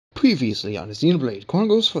Previously on Xenoblade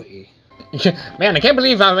Chronicles 3. Man, I can't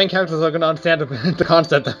believe our main characters are going to understand the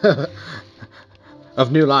concept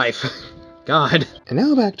of new life. God. And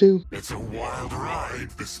now back to... It's a wild ride,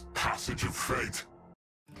 this passage of fate.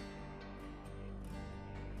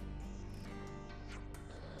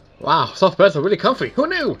 Wow, soft beds are really comfy. Who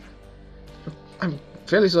knew? I'm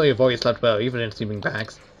fairly sure your voice slept well, even in sleeping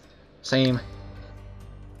bags. Same.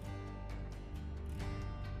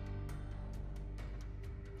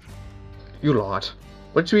 You lot.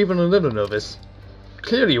 What did you even a little nervous?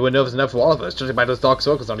 Clearly you were nervous enough for all of us, judging by those dark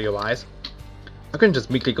circles under your eyes. I couldn't just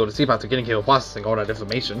meekly go to sleep after getting here and processing all that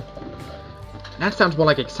information. That sounds more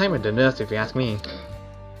like excitement than nerves, if you ask me.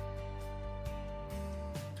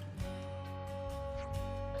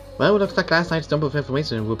 Well, it looks like last night's dump of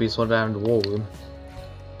information will be sorted out in the war room.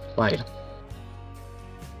 Right.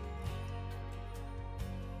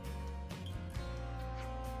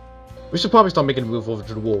 We should probably start making a move over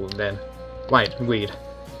to the war room then. Right, agreed.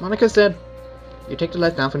 Monica said, you take the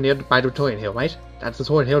light down from near by the Victorian Hill, right? That's the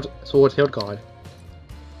Sword Hill guard.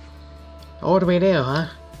 All the way there, huh?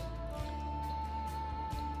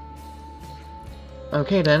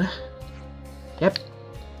 Okay then. Yep.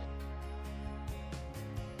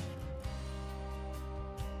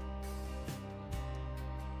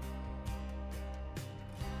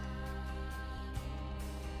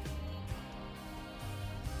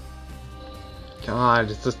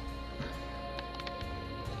 God, it's just...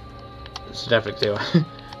 It's definitely do.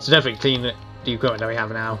 It's definitely clean the equipment that we have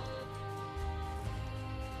now.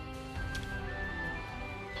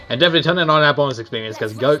 And definitely turn in on that bonus experience,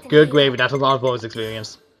 because good gravy, that's a lot of bonus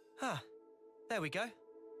experience. Huh. There we go.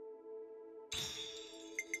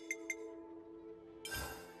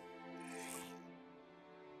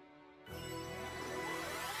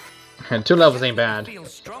 And 2 levels ain't bad.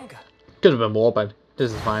 Feels stronger. Could have been more, but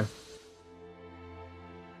this is fine.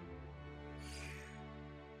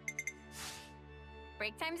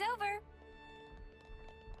 Break time's over.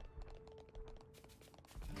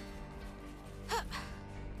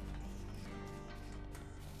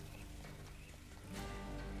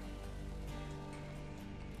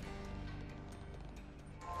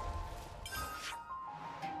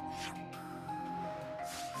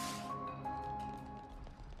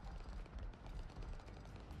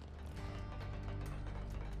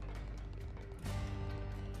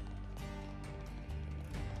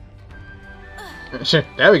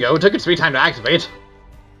 There we go, it took its sweet time to activate.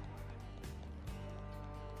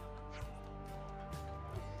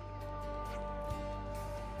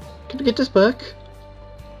 Can we get this book?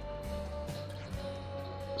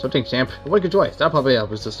 Something champ. What a good choice. That'll probably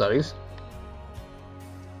help with the studies.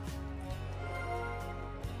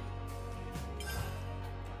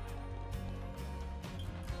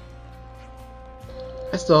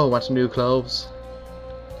 I still want some new clothes.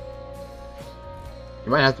 You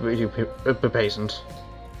might have to be patient.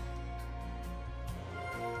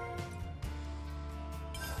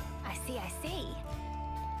 I see.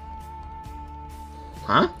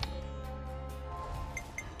 Huh?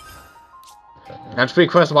 That's 3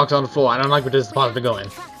 question marks on the floor. I don't like where this is supposed to go in.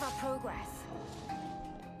 Track of our progress.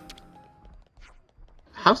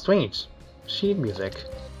 How strange. Sheet music.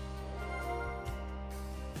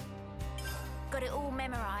 Got it all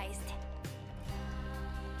memorized.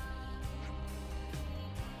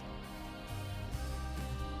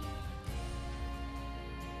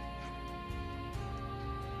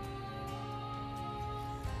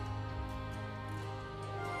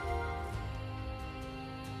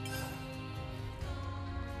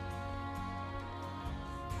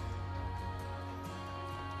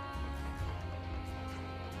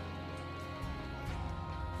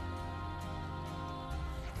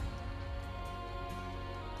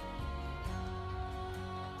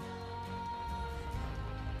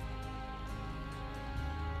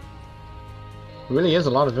 Really is a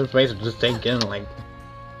lot of information to just take in, like...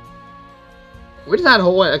 We just had a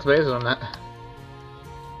whole explanation on that.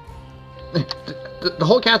 the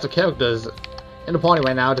whole cast of characters in the party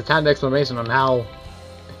right now just had an explanation on how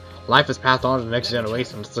life is passed on to the next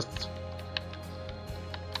generation. It's just...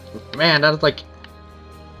 Man, that is like...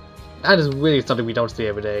 That is really something we don't see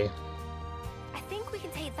every day. I think we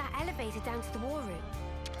can take that elevator down to the war room.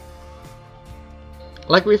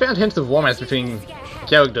 Like, we found hints of romance between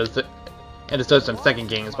characters in the first and second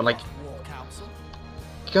games, but like...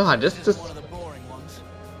 God, this just...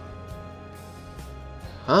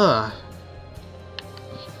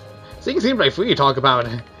 Seeing Xenoblade 3 talk about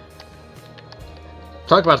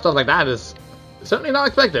stuff like that is certainly not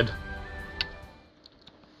expected.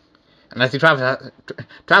 And I see Travis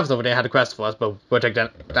over there had a quest for us, but we'll check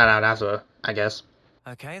that out after, I guess.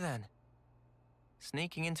 Okay then.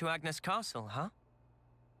 Sneaking into Agnes Castle, huh?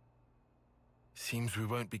 Seems we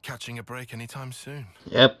won't be catching a break anytime soon.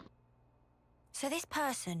 Yep. So this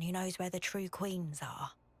person who knows where the true queens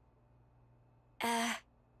are...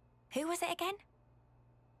 who was it again?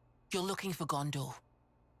 You're looking for Gondor.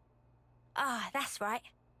 Ah, that's right.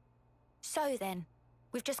 So then,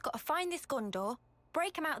 we've just got to find this Gondor,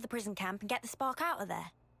 break him out of the prison camp and get the spark out of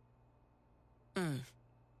there.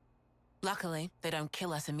 Luckily, they don't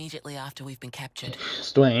kill us immediately after we've been captured.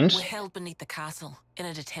 Strange. We're held beneath the castle, in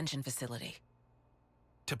a detention facility.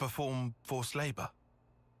 To perform forced labor.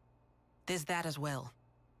 There's that as well.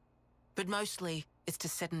 But mostly, it's to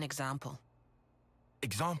set an example.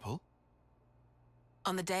 Example?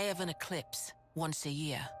 On the day of an eclipse, once a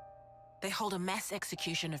year, they hold a mass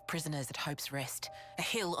execution of prisoners at Hope's Rest, a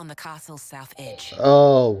hill on the castle's south edge.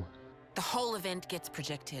 Oh. The whole event gets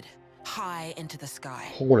projected, high into the sky.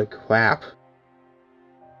 Holy crap.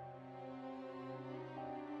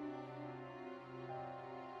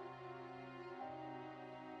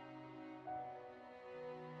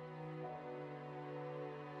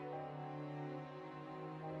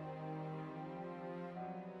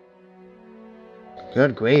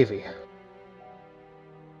 Good gravy.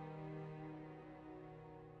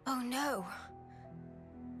 Oh no.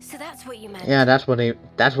 So that's what you meant. Yeah, that's what the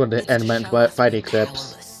It's to end meant show by us the we're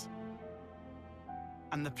eclipse. powerless.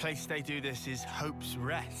 And the place they do this is Hope's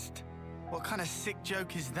Rest. What kind of sick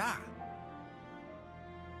joke is that?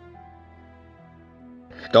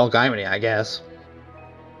 Dark irony, I guess.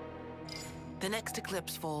 The next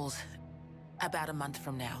eclipse falls about a month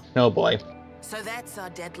from now. Oh boy. So that's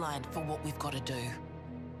our deadline for what we've got to do.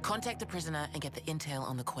 Contact the prisoner and get the intel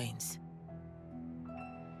on the queens.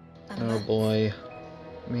 Oh boy.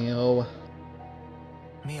 Mio.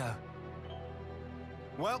 Mio.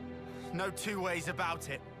 Well, no two ways about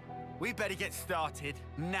it. We better get started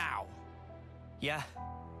now. Yeah.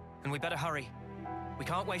 And we better hurry. We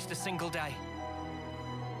can't waste a single day.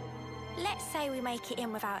 Let's say we make it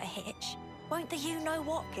in without a hitch. Won't the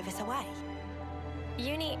you-know-what give us away?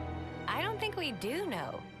 Uni, I don't think we do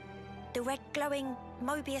know. The red glowing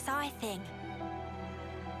Moebius eye thing.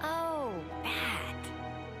 Oh, bad.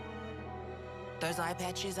 Those eye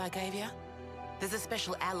patches I gave you? There's a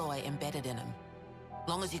special alloy embedded in them.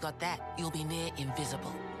 Long as you got that, you'll be near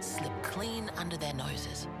invisible. Slip clean under their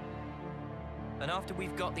noses. And after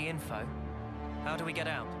we've got the info, how do we get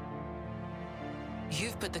out?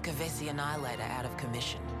 You've put the Kavesi Annihilator out of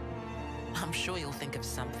commission. I'm sure you'll think of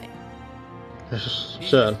something. Even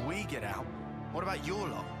Sure. if we get out, what about your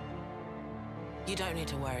lot? You don't need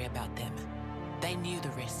to worry about them. They knew the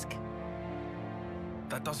risk.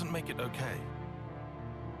 That doesn't make it okay.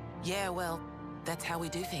 Yeah, well, that's how we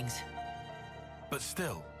do things. But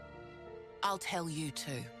still, I'll tell you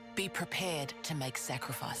too. Be prepared to make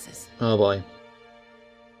sacrifices. Oh boy.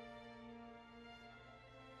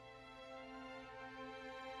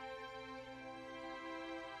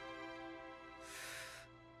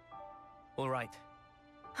 All right.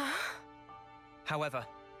 However,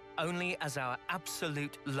 only as our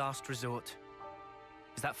absolute last resort.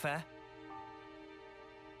 Is that fair?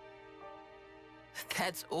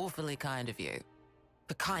 That's awfully kind of you.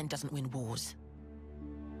 The kind doesn't win wars.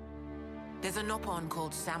 There's a Nopon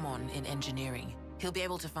called Samon in engineering. He'll be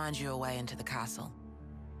able to find you a way into the castle.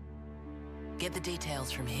 Get the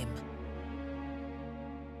details from him.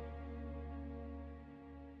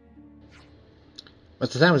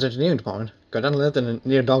 What's the Sandwich Engineering Department? Go down the lift and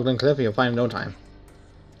near Dogland Cliff and you'll find in no time.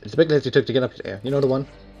 It's a big lift you took to get up there. You know the one?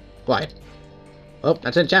 Right. Oh,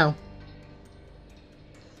 that's it, ciao.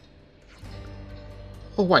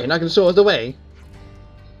 Oh, why? You're not going to show us the way?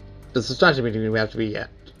 There's a strategy meeting we have to be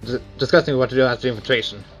discussing what to do after the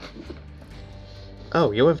infiltration. Oh,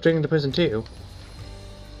 you're infiltrating the prison too?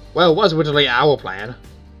 Well, it was originally our plan.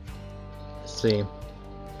 Let's see.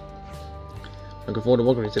 Looking forward to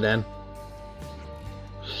working with you then.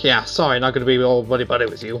 Yeah, sorry, not going to be all buddy-buddy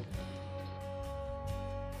with you.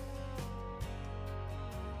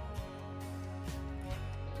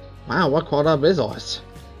 Wow, what caught up is ours?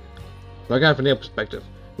 Look at it from their perspective.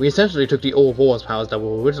 We essentially took the old war's powers that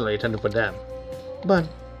were originally intended for them. But,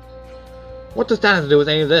 what does that have to do with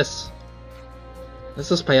any of this? Let's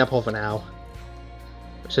just play uphill for now.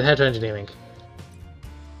 We should head to engineering.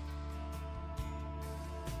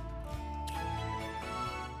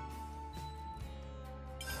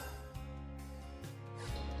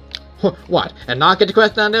 What? And not get the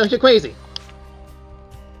quest down there? You're crazy!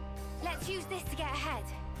 Let's use this to get ahead.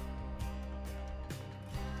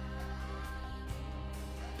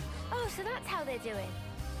 Oh, so that's how they're doing.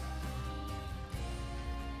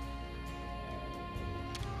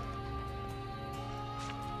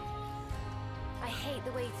 I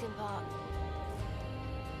take the waiting part.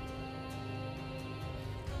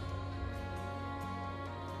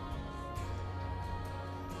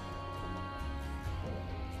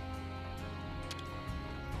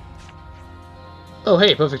 Oh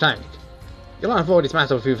hey, perfect timing. You'll not have already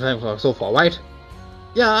smashed up a few times so far, right?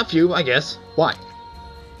 Yeah, a few, I guess. Why?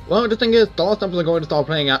 Well, the thing is, the lost temples are going to start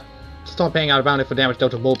paying out a bounty for damage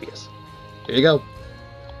dealt to Moebius. Here you go.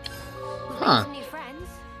 Huh. New friends.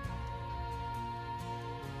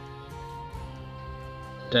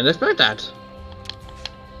 Didn't expect that.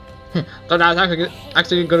 Thought that was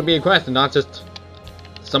actually going to be a quest and not just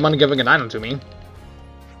someone giving an item to me.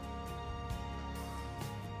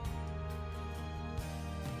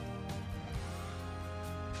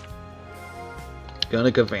 Gonna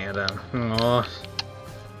go Vanda. Aww.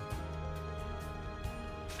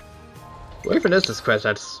 Wait for this quest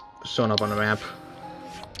that's shown up on the map.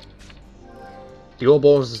 The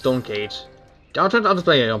Ouroboros stone cage. The outline on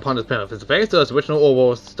display upon this panel is the face to its original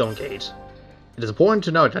Ouroboros stone cage. It is important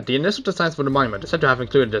to note that the initial designs for the monument are said to have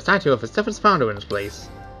included the statue of its seventh founder in its place.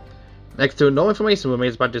 Next to no information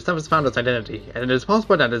remains about the seventh founder's identity, and it is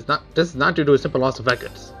possible that this is not due to a simple loss of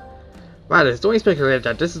records. Rather, it's only speculated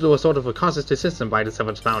that this is a sort of a consistent system by the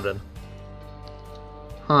seventh founder.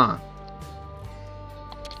 Huh.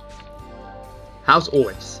 House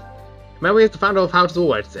Orts. Mary is the founder of House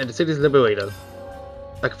Orts and the city's liberator.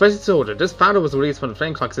 Like a confessed soldier, this founder was released from the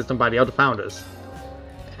flame clock system by the other founders,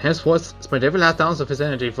 and henceforth spent every last ounce of his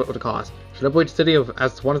energy for the cause to liberate the city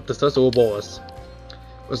as one of the first Ouroboros.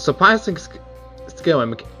 With surprising skill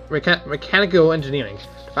in mechanical engineering,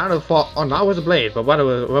 the founder fought not with a blade, but rather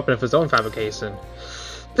with a weapon of his own fabrication.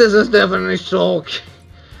 This is definitely Shulk!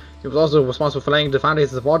 He was also responsible for laying the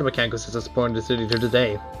foundations of all the mechanical systems supporting the city to this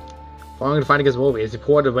day. Following the fight against Moebius, he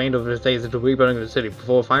poured the remainder of his days into rebuilding the city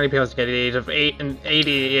before finally passing at the age of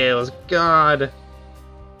 80 years. God!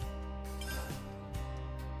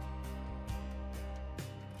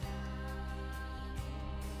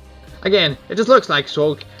 Again, it just looks like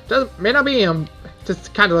Shulk. May not be him,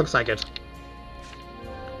 just kinda looks like it.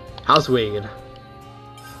 House Wade.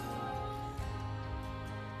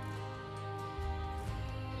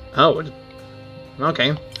 Oh,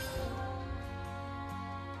 okay.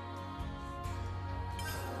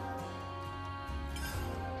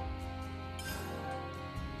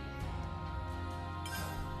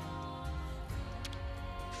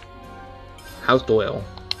 House Doyle.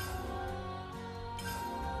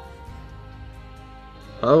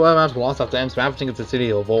 Oh, I'm about to lost after ends ravaging of the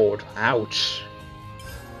city of old. Ouch.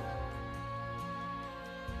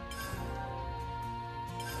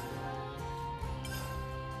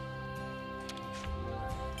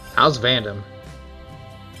 House Vandam.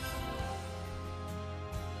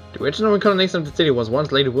 The original incarnation of the city was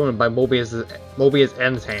once laid ruined by Moebius'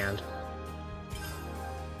 End's hand.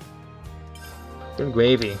 Good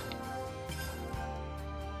gravy.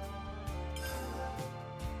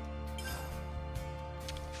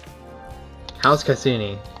 House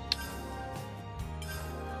Cassini.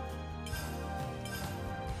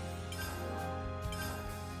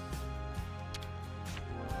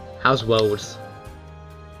 House Rhodes.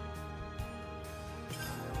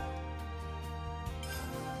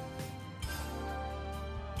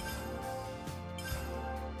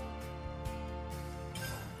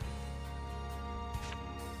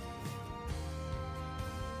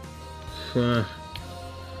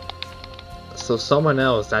 So someone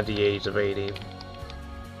else at the age of 80.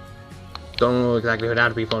 Don't know exactly who that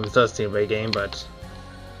would be from the first Xenoblade game, but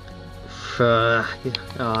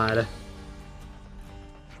God.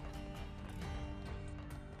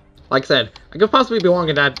 Like I said, I could possibly be wrong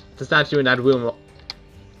in that the statue in that room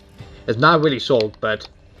is not really Shulk, but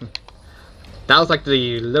that was like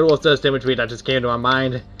the literal first imagery that just came to my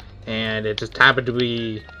mind, and it just happened to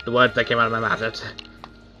be the words that came out of my mouth.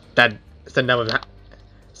 That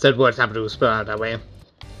said words happened to spill out that way.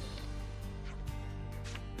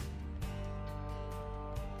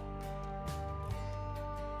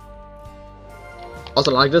 Also,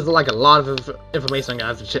 like, there's like a lot of information I'm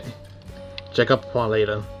gonna have to check up upon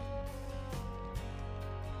later.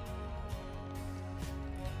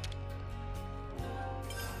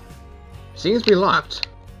 Seems to be locked.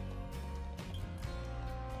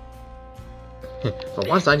 From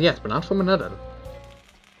one side, yes, but not from another.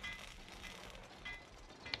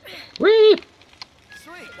 Whee!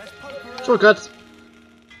 Sweet, let's poke around. Shortcuts.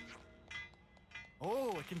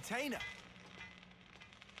 Oh, a container.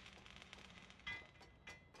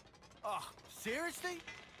 Oh, seriously?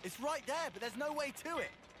 It's right there, but there's no way to it.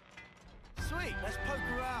 Sweet, let's poke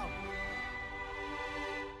around.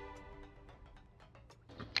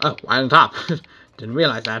 Oh, right on top. Didn't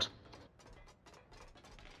realize that.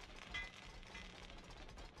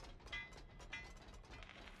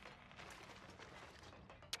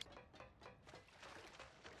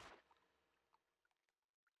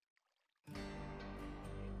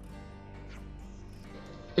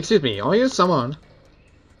 Excuse me, are you someone?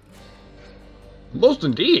 Most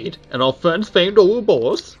indeed, and our friend's famed old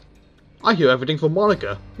boss. I hear everything from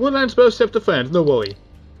Monica. We'll land both ship to friends, no worry.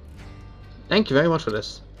 Thank you very much for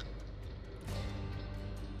this.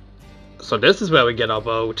 So this is where we get our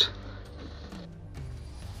boat.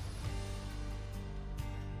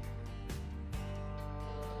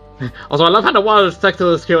 Also, I love how the water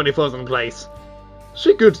sector security falls in place.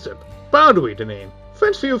 She good ship. Boundary the name.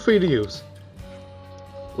 Friends feel free to use.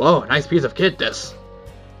 Whoa, nice piece of kit this.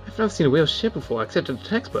 I've never seen a real ship before except in the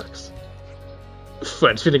textbooks.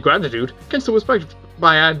 Friends feeling gratitude can still respect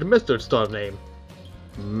by adding Mr. Star name.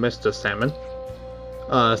 Mr. Salmon.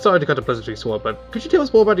 Sorry to cut the pleasantry short, but could you tell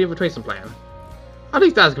us more about the infiltration plan? At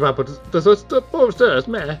least ask about the posters,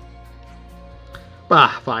 meh.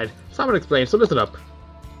 Bah, fine. Simon explained, so listen up.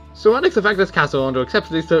 Surroundings affect this castle under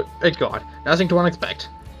exceptionally guard, nothing to unexpect.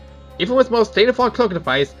 Even with most state-of-the-art cloaking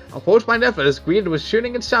device, approached by efforts greeted with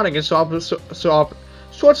shooting and shouting and sharp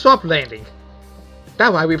landing.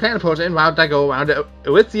 That's why we plan to approach en route that go around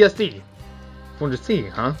with CSD. From the sea,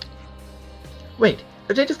 huh? Wait,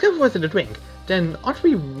 if they discover what's in the drink, then aren't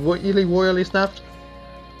we really royally snuffed?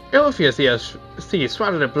 Aerosphere sea is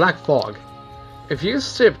shrouded in black fog. If you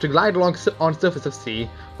use ship to glide along on surface of sea,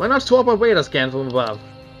 why not swap our radar scan from above?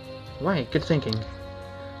 Right, good thinking.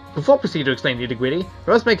 Before proceed to explain the nitty-gritty,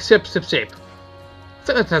 let's make ship shape.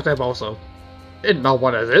 Second step also. Isn't not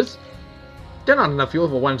what it is. There's not enough fuel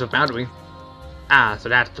for one's boundary. Ah, so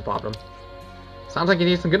that's the problem. Sounds like you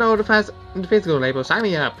need some good old physical labor. Sign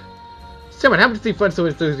me up. Simon, happy to see friends so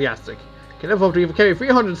enthusiastic. Can never hope to even carry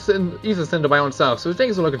 300 ether cinder by oneself, so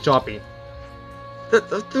things are looking choppy.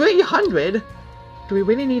 300? Do we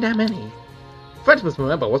really need that many? Friends must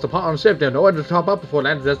remember, what's the part on the ship, they have nowhere to top up before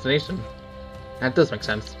landing destination. That does make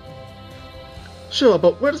sense. Sure,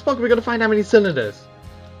 but where the fuck are we gonna find that many cylinders?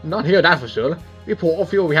 Not here, that's for sure. We pour all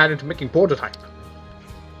fuel we had into making prototype.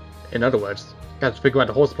 In other words, got to figure out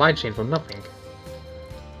the whole supply chain from nothing.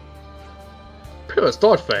 Pure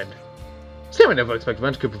start, friend. Sam never expect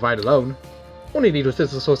Vent could provide alone. Only need to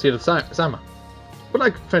assist Associated Sama. Would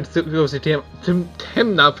like friends to go see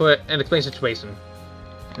Tim now for an explain situation.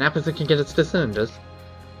 And happens it can get its cylinders.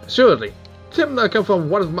 Assuredly, Tim come from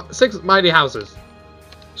one of 6 mighty houses.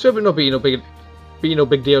 Sure, but be no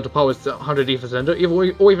big deal to power 100 ether cylinder,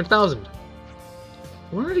 or even 1,000.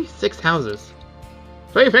 What are these 6 houses?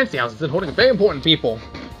 Very fancy houses and holding very important people.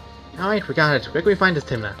 Alright, we got it. Where can we find this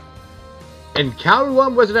Timna? In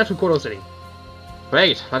Kalruam Residential Quarter City.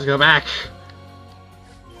 Great, let's go back.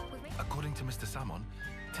 According to Mr. Salmon,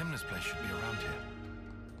 Timna's place should be around here.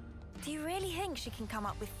 Do you really think she can come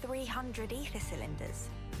up with 300 ether cylinders?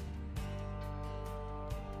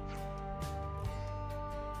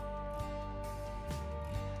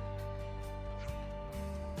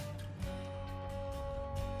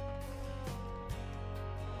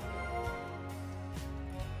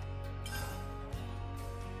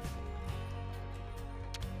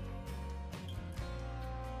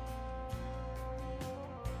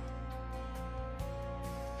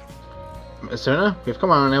 Sir, we've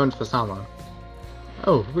come on an errand for Salmon.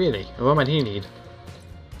 Oh, really? What might he need?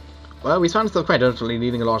 Well, we found still quite urgently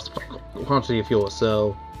needing a large quantity of fuel,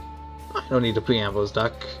 so I don't need to preamble,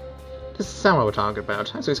 Duck. This is Salmon we're talking about,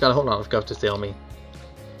 so he's got a whole lot of guff to steal me.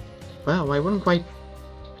 Well, I wouldn't quite...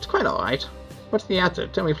 It's quite alright. What's the answer?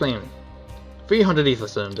 Tell me plainly. 300 ether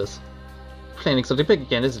cylinders. Planning something big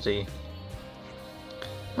again, isn't he?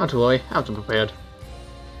 Not to worry, I have them prepared.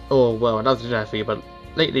 Oh, well, I doesn't do that for you, but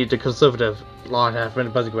lately the conservative law have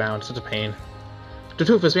been buzzing around, such a pain. The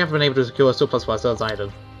truth is we haven't been able to secure a surplus for ourselves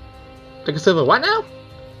either. The conservative what now?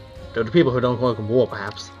 They're the people who don't welcome war,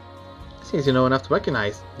 perhaps. Seems you know enough to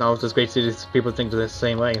recognize. Now with this great cities, people think the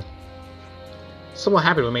same way. Somewhat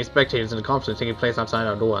happy to remain spectators in the conflict taking place outside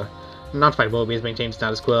our door. Not fight Moebius, maintain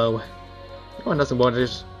status quo. No one doesn't want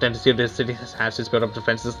it than to see if this city has its built up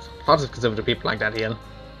defenses. Lots of conservative people like that here.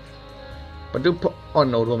 But do put on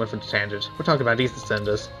an old woman for the tangent. We're talking about these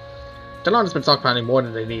descendants. Delon has been stockpiling more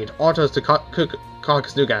than they need. Autos to cook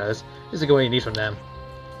carcass nougatas. This is what you need from them.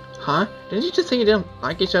 Huh? Didn't you just say you didn't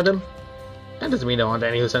like each other? That doesn't mean there aren't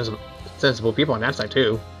any sensible people on that side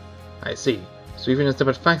too. I see. So even in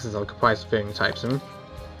separate factions are comprised of varying types, hmm?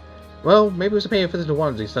 Well, maybe we should pay a visit to one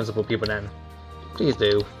of these sensible people then. Please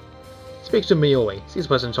do. Speak to Mioi. She's the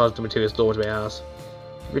person in charge of the material storage warehouse.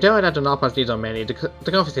 If we tell her that the Narpons needs are many, the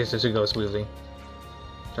conversation should go smoothly.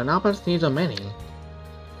 The Narpons needs are many?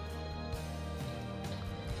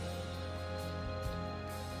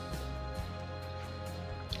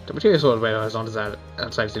 The material storage warehouse is on the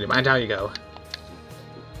outside city. Mind how you go.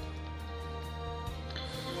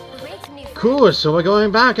 Cool, so we're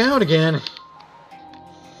going back out again.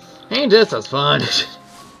 Ain't this as fun?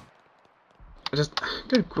 Just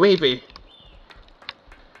good gravy.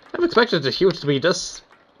 I've expected the huge to be this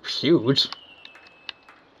huge.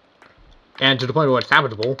 And to the point where it's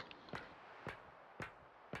habitable.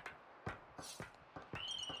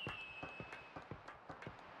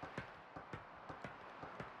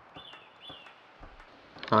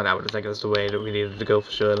 Oh, that would have taken us the way that we needed to go for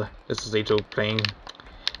sure. This is Ito playing.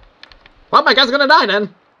 Well, my guy's gonna die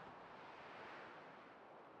then!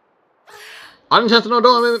 Unintentional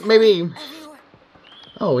door, maybe.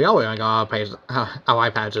 Oh, we always got our eye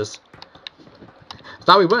patches.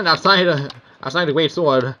 Thought we weren't outside the Great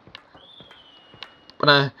Sword.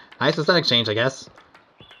 But, nice aesthetic change, I guess.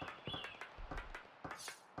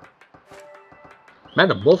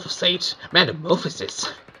 Metamorphosis.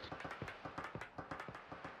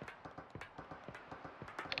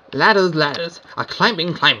 Ladders. A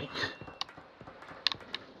climbing.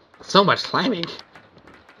 So much climbing.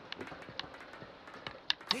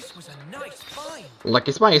 This was a nice find.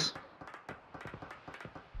 Lucky Spice.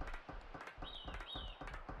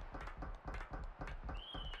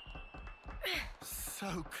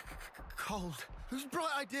 So cold. Whose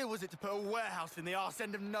bright idea was it to put a warehouse in the arse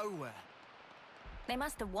end of nowhere? They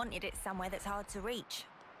must have wanted it somewhere that's hard to reach.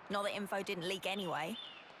 Not that info didn't leak anyway.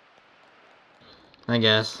 I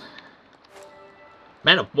guess.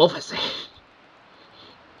 Metamorphosis.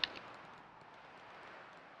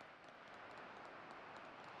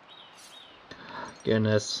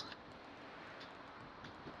 Goodness.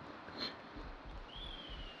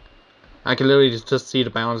 I can literally just see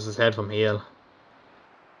the bounce of his head from here.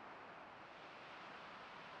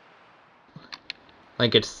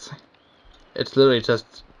 Like it's literally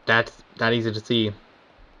just that easy to see.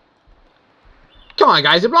 Come on,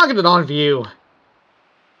 guys, you're blocking it on view.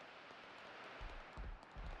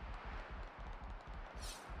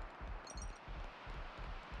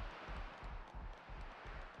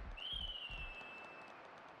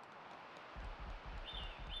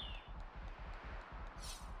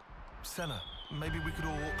 Senna, maybe we could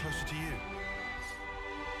all walk closer to you.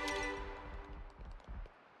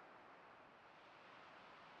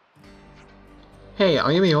 Hey,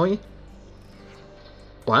 are you me?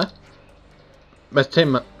 What? But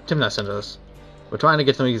Timna sent us. We're trying to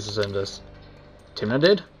get some easy to send us. Timna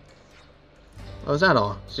did? What was that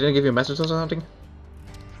all? She didn't give you a message or something?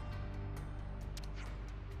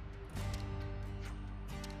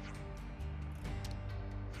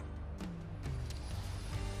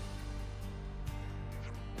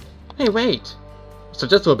 Hey, wait! So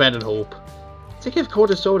just to abandon hope. Take give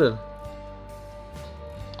Quarter shoulder.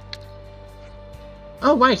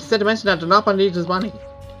 Oh, right, he said to mention that do not need his money.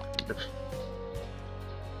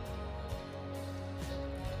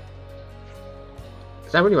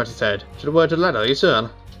 Is that really what he said? Should have worded the letter, are you sure?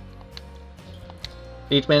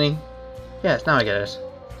 Eat many? Yes, now I get it.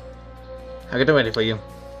 I'll get it ready for you.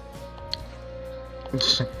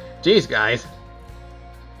 Jeez, guys.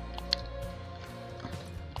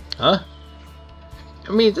 Huh?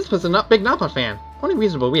 I mean, this was a big Napa fan. Only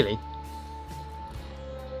reasonable, really.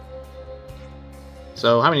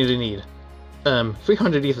 So, how many do you need?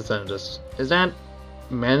 300 ether cylinders. Is that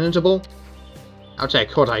manageable? I'll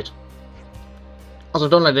check. Hold tight. Also,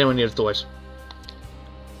 don't let anyone near the storage.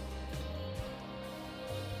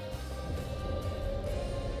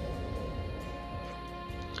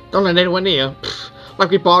 Don't let anyone near. Pfft,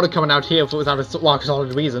 like we bothered coming out here without a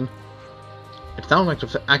solid reason. It sounds like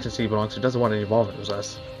the agency belongs to doesn't want any involvement with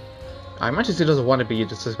us. I imagine she doesn't want to be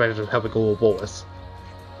suspected of helping go Moebius.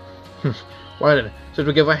 Well then, should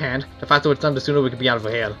we give her a hand? The faster it's done, the sooner we can be out of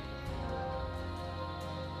here.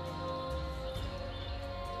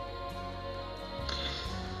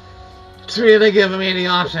 It's really giving me the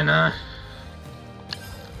option, huh?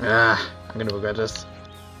 Ah, I'm gonna regret this.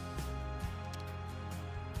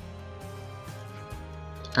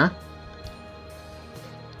 Huh?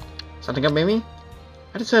 Something up, maybe?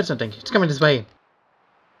 I just heard something. It's coming this way.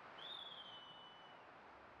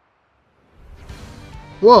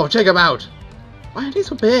 Whoa, check them out! Why are they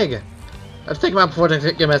so big? Let's take them out before they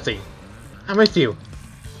get messy. I'm with you.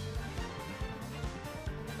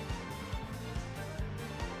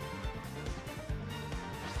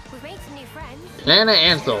 We've made some new friends. Lana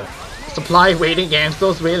Ansel. Supply waiting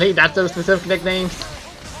Ansels, really? That's those specific nicknames?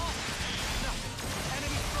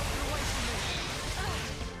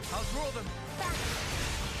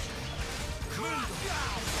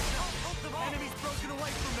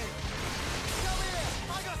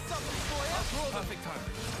 Perfect time.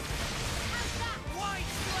 Wide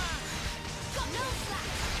slash! Got no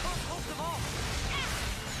slash! Hold them off!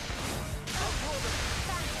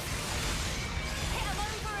 Hit them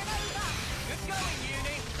over and over! Good going,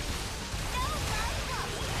 Uni!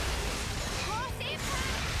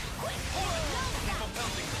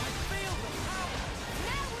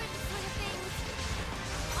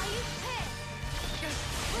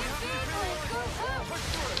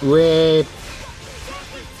 Sweet.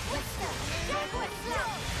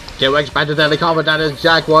 Get Rex back to deadly combat. That is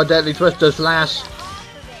Jaguar Deadly Twister Slash.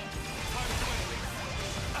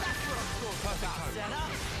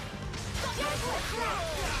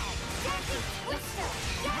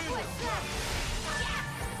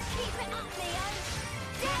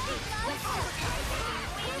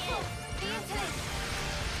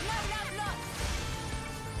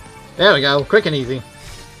 There we go, quick and easy.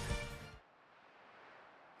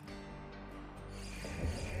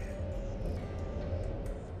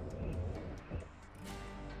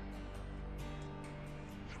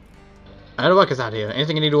 How do I work us out here?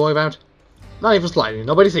 Anything you need to worry about? Not even slightly,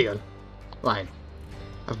 nobody see it. Fine.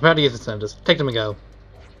 I've prepared to use the cylinders. Take them and go.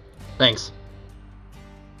 Thanks.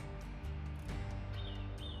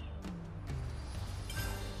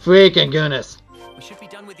 Freaking goodness. We should be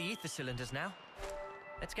done with the ether cylinders now.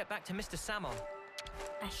 Let's get back to Mr. Samon.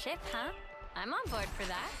 A ship, huh? I'm on board for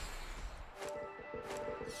that.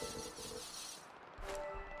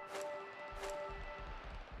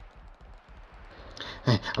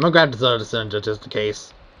 I'm gonna grab this other cylinder just in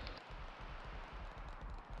case.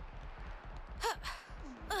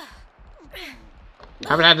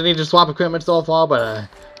 Haven't had to need to swap equipment so far, but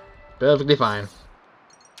perfectly fine.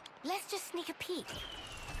 Let's just sneak a peek.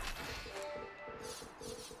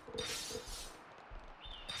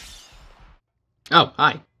 Oh,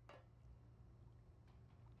 hi.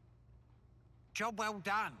 Job well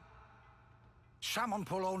done. Salmon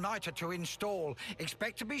pull all-nighter to install.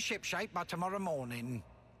 Expect to be shipshape by tomorrow morning.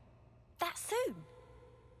 That soon?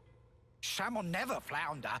 Salmon never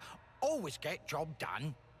flounder. Always get job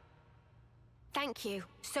done. Thank you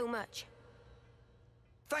so much.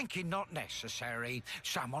 Thank you not necessary.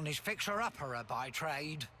 Salmon is fixer-upper by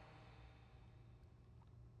trade.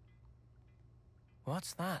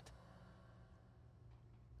 What's that?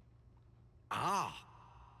 Ah,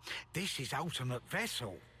 this is ultimate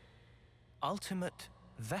vessel. Ultimate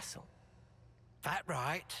vessel? That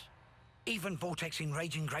right. Even vortexing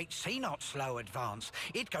raging great sea not slow advance.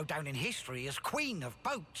 It'd go down in history as queen of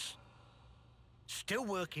boats. Still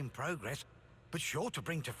work in progress, but sure to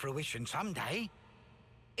bring to fruition someday.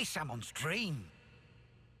 It's someone's dream.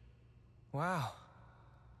 Wow.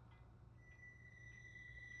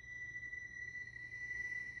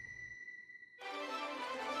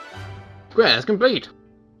 Great, it's complete.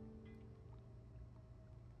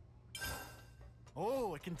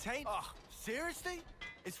 Oh, a container. Oh, seriously?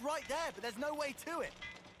 It's right there, but there's no way to it.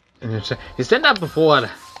 He said that before.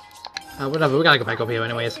 Whatever, we gotta go back up here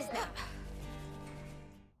anyways.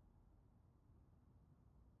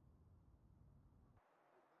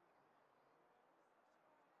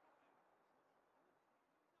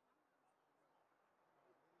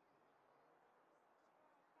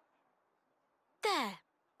 There,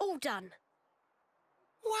 all done.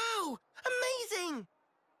 Wow, amazing!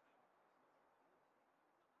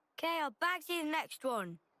 Okay, I'll bag you the next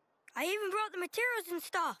one. I even brought the materials and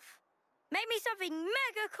stuff. Make me something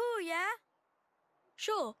mega cool, yeah?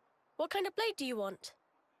 Sure. What kind of blade do you want?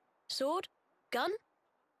 Sword? Gun?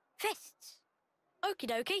 Fists. Okie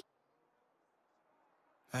dokie.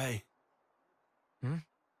 Hey.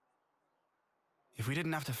 If we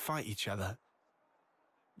didn't have to fight each other,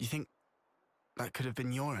 you think that could have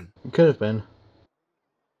been Yoren? It could have been.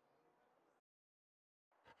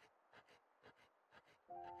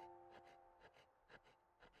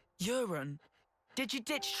 Yoren, did you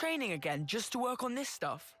ditch training again just to work on this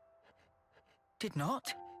stuff? Did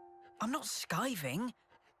not. I'm not skiving.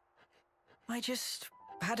 I just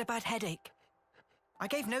had a bad headache. I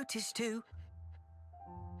gave notice too.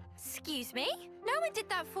 Excuse me? No one did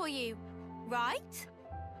that for you, right?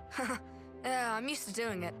 Yeah, I'm used to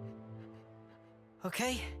doing it.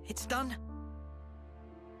 Okay, it's done.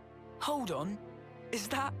 Hold on. Is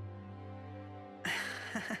that...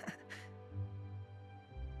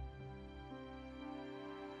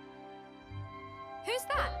 Who's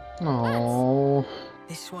that? Oh.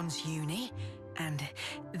 This one's Uni, and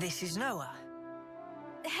this is Noah.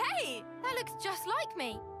 Hey, that looks just like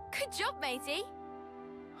me. Good job, matey.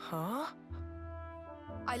 Huh?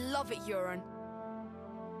 I love it, Yoren.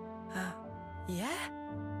 Yeah?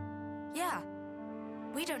 Yeah.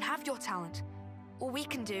 We don't have your talent. All we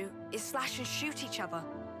can do is slash and shoot each other.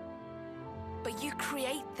 But you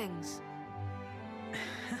create things.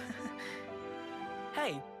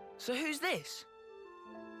 Hey, so who's this?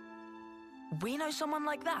 We know someone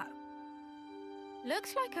like that?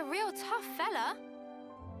 Looks like a real tough fella.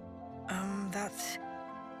 That's...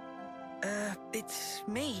 it's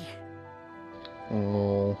me.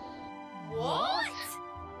 Oh. What?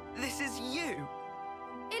 This is you.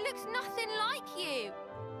 It looks nothing like you.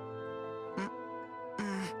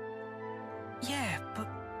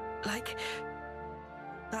 Like,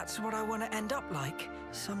 that's what I want to end up like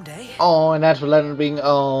someday. Oh, and that's what Leonard being.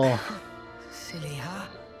 Oh. Silly, huh?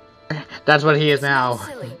 That's what he is It's now. not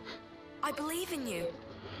silly. I believe in you.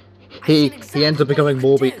 He ends up becoming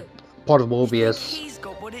part of You think Moebius. he's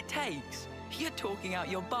got what it takes? You're talking out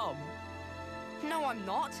your bum. No, I'm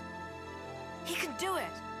not. He can do it.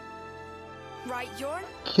 Right, Yorn?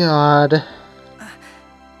 God.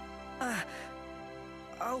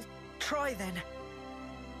 I'll try then.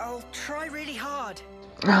 I'll try really hard.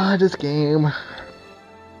 Ah, this game.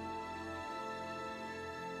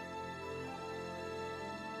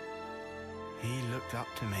 He looked up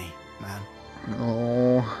to me, man.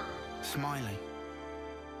 Oh. Smiling.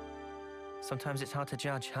 Sometimes it's hard to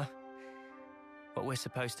judge, huh? What we're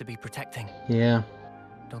supposed to be protecting. Yeah.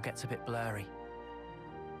 It all gets a bit blurry.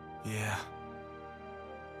 Yeah.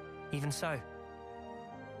 Even so,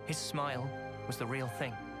 his smile was the real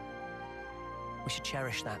thing. We should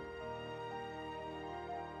cherish that.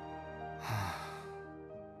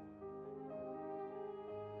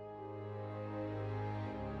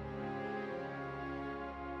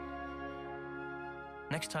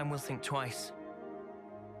 Next time we'll think twice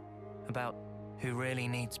about who really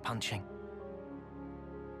needs punching.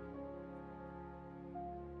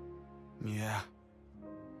 Yeah.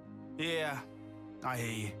 Yeah. I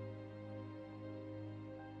hear you.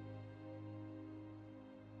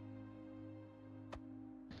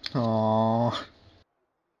 Aww.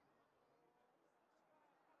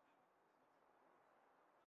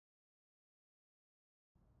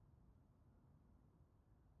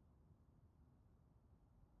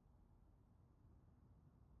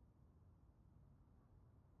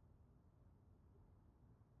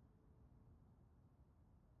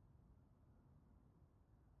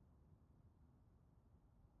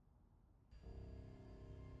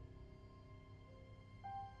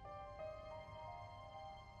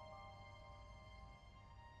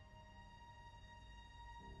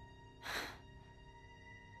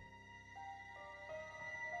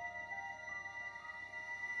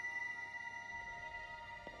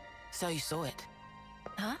 So you saw it?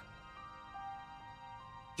 Huh?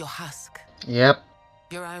 Your husk. Yep.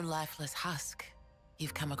 Your own lifeless husk.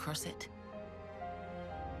 You've come across it?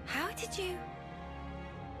 How did you...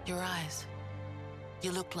 Your eyes.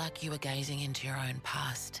 You looked like you were gazing into your own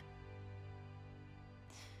past.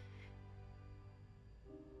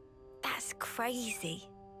 That's crazy.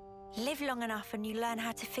 Live long enough and you learn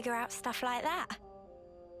how to figure out stuff like that.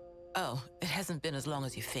 Oh, it hasn't been as long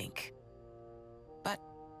as you think. But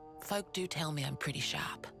folk do tell me I'm pretty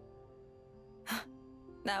sharp.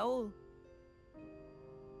 No.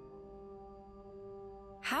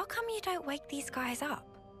 How come you don't wake these guys up?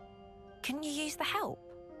 Can you use the help?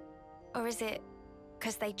 Or is it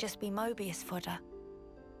because they'd just be Moebius fodder?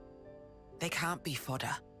 They can't be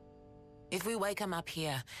fodder. If we wake them up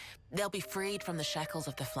here, they'll be freed from the shackles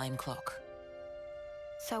of the flame clock.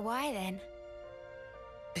 So why then?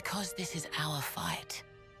 Because this is our fight.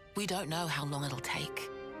 We don't know how long it'll take.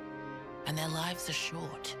 And their lives are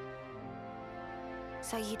short.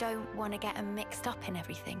 So you don't want to get them mixed up in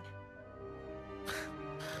everything?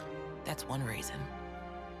 That's one reason.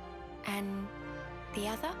 And the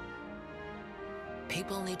other?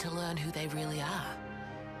 People need to learn who they really are.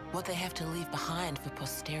 What they have to leave behind for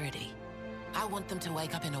posterity. I want them to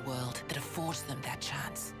wake up in a world that affords them that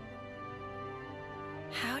chance.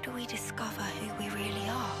 How do we discover who we really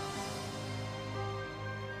are?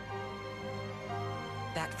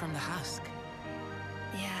 That from the husk.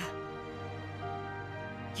 Yeah.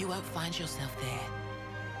 You won't find yourself there.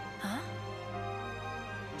 Huh?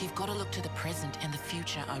 You've got to look to the present and the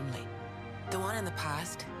future only. The one in the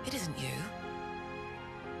past, it isn't you.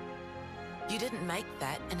 You didn't make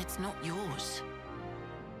that, and it's not yours.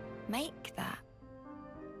 Make that?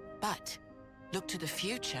 But look to the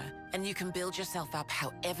future, and you can build yourself up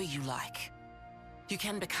however you like. You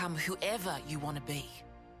can become whoever you want to be.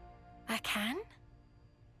 I can?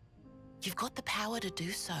 You've got the power to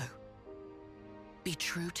do so. Be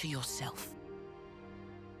true to yourself.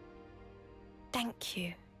 Thank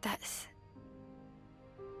you. That's...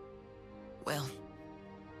 Well,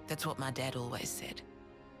 that's what my dad always said.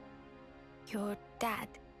 Your dad?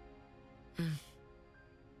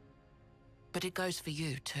 But it goes for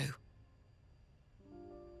you, too.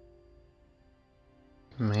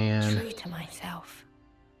 Man. True to myself.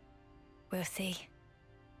 We'll see.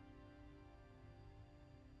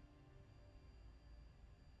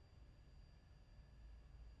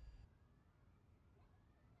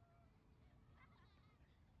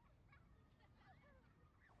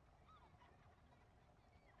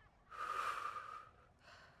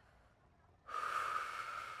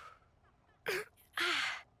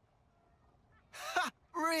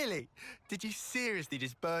 Really? Did you seriously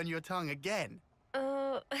just burn your tongue again?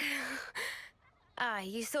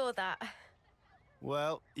 You saw that.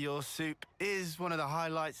 Well, your soup is one of the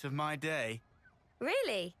highlights of my day.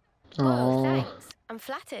 Really? Aww. Whoa, thanks. I'm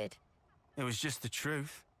flattered. It was just the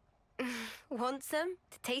truth. Want some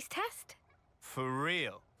to taste test? For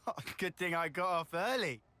real. Good thing I got off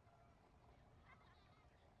early.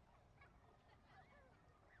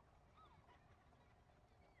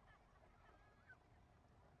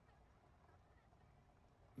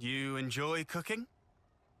 You enjoy cooking?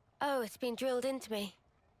 Oh, it's been drilled into me.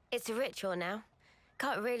 It's a ritual now.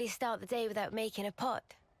 Can't really start the day without making a pot.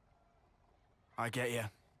 I get you.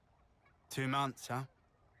 2 months, huh?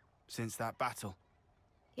 Since that battle.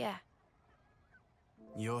 Yeah.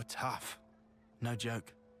 You're tough. No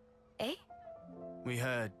joke. Eh? We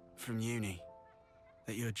heard from uni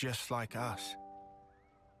that you're just like us.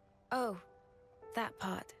 Oh, that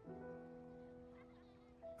part.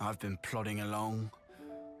 I've been plodding along,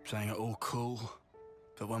 playing it all cool.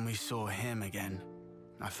 But when we saw him again,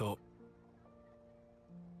 I thought,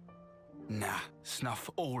 nah, snuff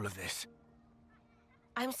all of this.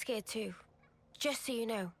 I'm scared too. Just so you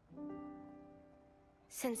know.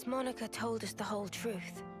 Since Monica told us the whole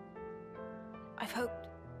truth, I've hoped...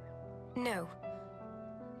 No.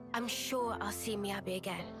 I'm sure I'll see Miyabi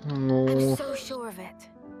again. No. I'm so sure of it.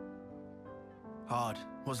 Hard,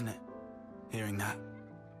 wasn't it? Hearing that.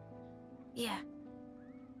 Yeah.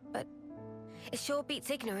 But it sure beats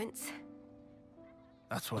ignorance.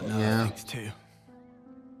 That's what Noah thinks too.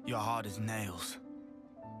 You're hard as nails.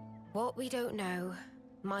 What we don't know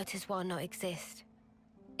might as well not exist.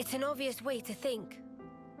 It's an obvious way to think,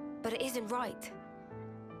 but it isn't right.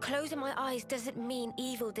 Closing my eyes doesn't mean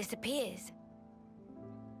evil disappears.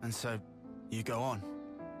 And so, you go on?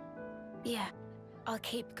 Yeah, I'll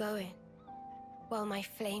keep going. While my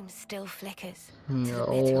flame still flickers.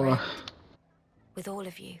 No. With all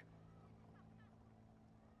of you.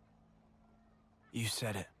 You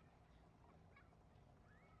said it.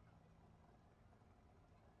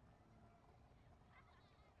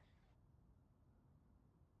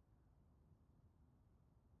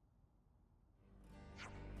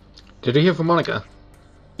 Did you hear from Monica?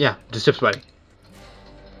 Yeah, the ship's ready.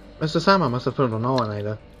 Mr. Sama must have put it on all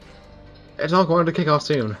later. It's all going to kick off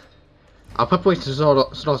soon. Our preparations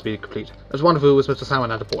should also be complete. It's wonderful with Mr. Salmon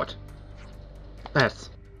at the port. That's...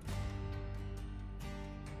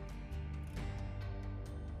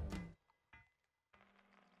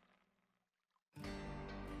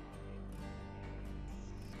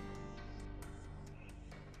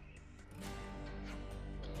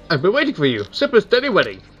 I've been waiting for you. Ship is steady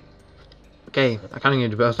ready. Okay, I can't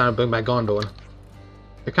need to burst down and bring back Gondor.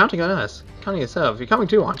 You're counting on us. Counting yourself. You're coming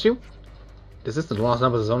too, aren't you? This isn't the lost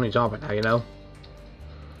numbers' only job right now, you know.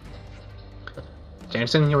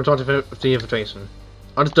 Jameson, you're in charge of the infiltration.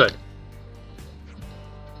 Understood.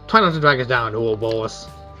 Try not to drag us down, old boss.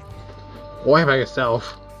 Worry about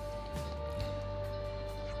yourself.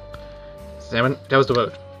 Salmon, that was the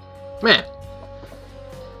road. Man!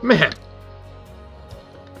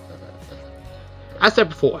 As said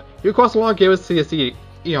before, you cross the long gateways to the sea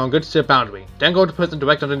on good ship boundary, then go to prison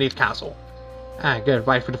direct underneath castle. Ah, good,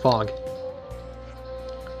 right for the fog.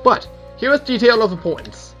 But, here is detail of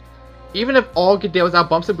importance. Even if all get there without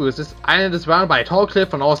bumps and bruises, island is surrounded by a tall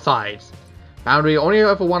cliff on all sides. Boundary only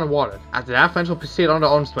ever water water. After that, friends will proceed on their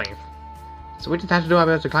own strength. So we just have to do our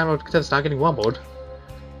best to climb up to start getting rumbled.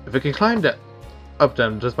 If we can climb up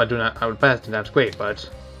them just by doing our best, then that's great, but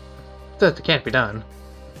it can't be done.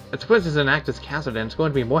 It's because it's an active castle, then it's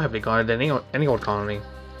going to be more heavily guarded than any old colony.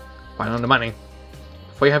 Right on the money.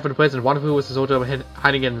 Before you head for the prison, one of who was a soldier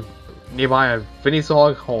hiding in nearby a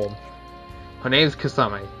Finisog home. Her name is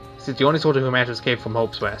Kasame. She's the only soldier who managed to escape from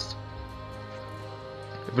Hope's Rest.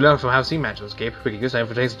 If we learn from how she managed to escape, we can use that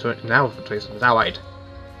infiltration to now infiltration. Is that right?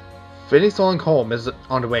 Finisog home is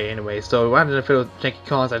on the way anyway, so rather than fill with janky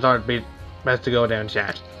cons, I thought it'd be best to go there and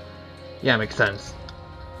chat. Yeah, makes sense.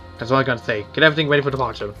 That's all I gotta say. Get everything ready for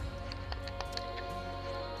departure.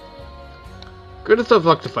 Greatest of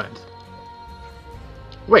luck to friends.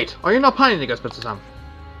 Wait, are you not piloting us, Mr. Sam?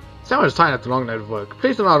 Salmon is tired after a long night of work.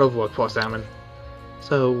 Please do not overwork poor Salmon.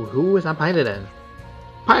 So, who is our pilot then?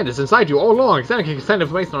 Pilot is inside you all along. Salmon can send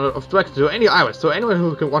information of direction to any iris, so anyone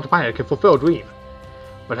who can want to pilot can fulfill a dream.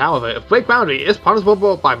 But however, if break boundary is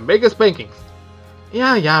punishable by mega spankings.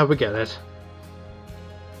 Yeah, we get it.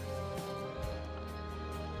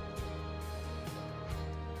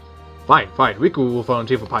 Fine, Riku will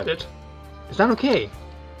volunteer for pilot. Is that okay?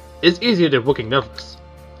 It's easier than working nervous.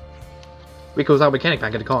 Riku our mechanic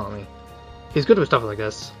back at the colony. He's good with stuff like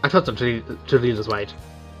this. I trust him to lead us right.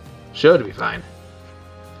 Sure to be fine.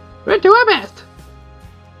 We'll do our best!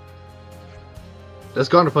 The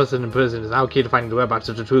scorned person in prison is now key to finding the whereabouts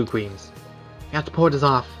of the true queens. We have to pull this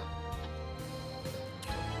off.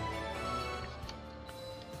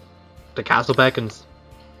 The castle beckons.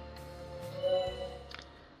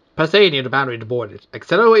 Press A near the boundary to board it.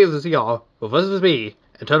 Accelerate with the CR, reverse with B,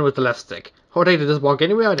 and turn with the left stick. Rotate to just walk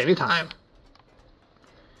anywhere at any time.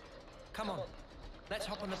 Come on, let's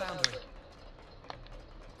hop on the boundary.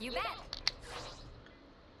 You bet.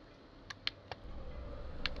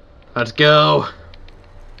 Let's go.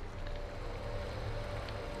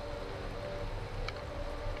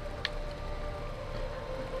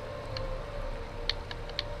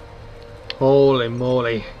 Holy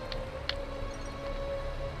moly.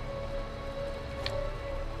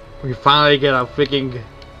 We finally get our freaking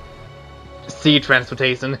sea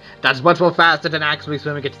transportation. That's much more faster than actually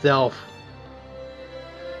swimming itself.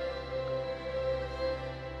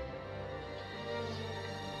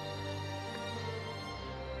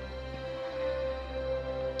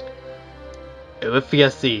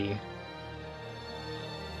 Erythia Sea.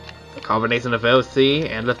 A combination of OC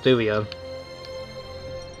and Lithuvia.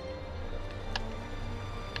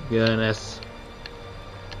 Goodness.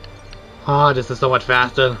 Oh, this is so much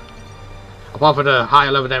faster. Apart from the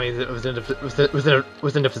higher level enemies within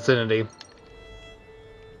the vicinity.